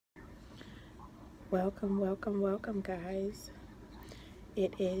Welcome, guys.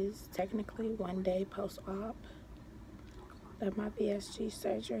 It is technically one day post-op of my VSG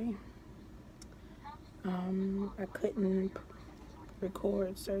surgery. I couldn't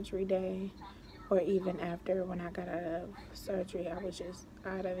record surgery day or even after when I got out of surgery. I was just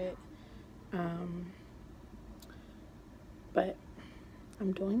out of it. But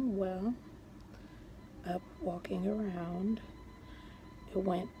I'm doing well. Up walking around. It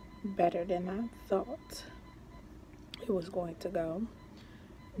went better than I thought it was going to go.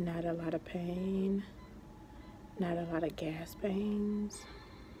 Not a lot of pain, not a lot of gas pains.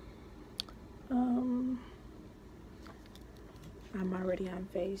 I'm already on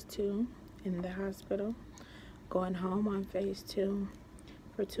phase 2 in the hospital. Going home on phase 2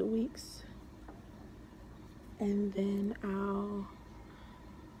 for 2 weeks. And then I'll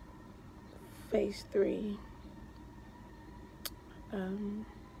phase 3.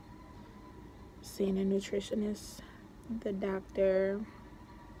 Seeing a nutritionist, the doctor.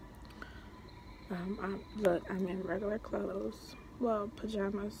 Look, I'm in regular clothes. Well,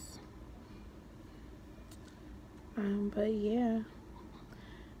 pajamas. But yeah,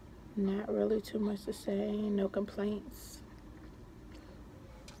 not really too much to say. No complaints.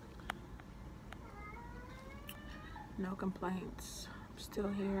 No complaints. I'm still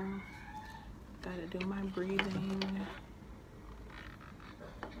here. Gotta do my breathing.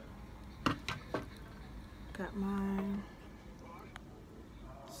 Got my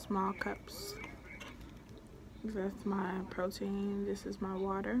small cups. That's my protein. This is my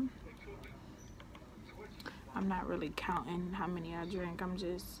water. I'm not really counting how many I drink. I'm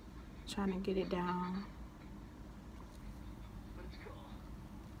just trying to get it down.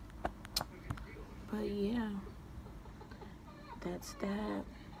 But yeah, that's that.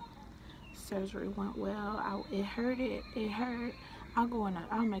 Surgery went well. It hurt.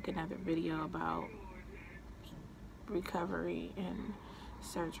 I'll make another video about recovery and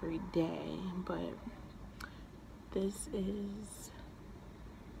surgery day, but this is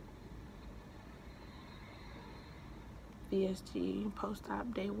VSG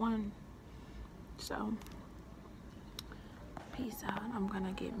post-op day 1. So peace out. I'm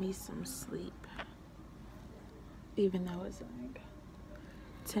gonna get me some sleep, even though it's like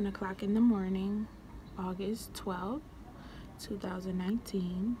 10 o'clock in the morning, August 12th,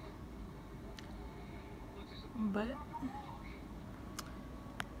 2019. But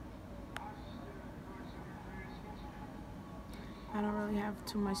I don't really have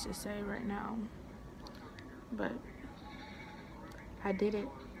too much to say right now. But I did it,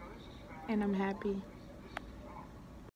 and I'm happy.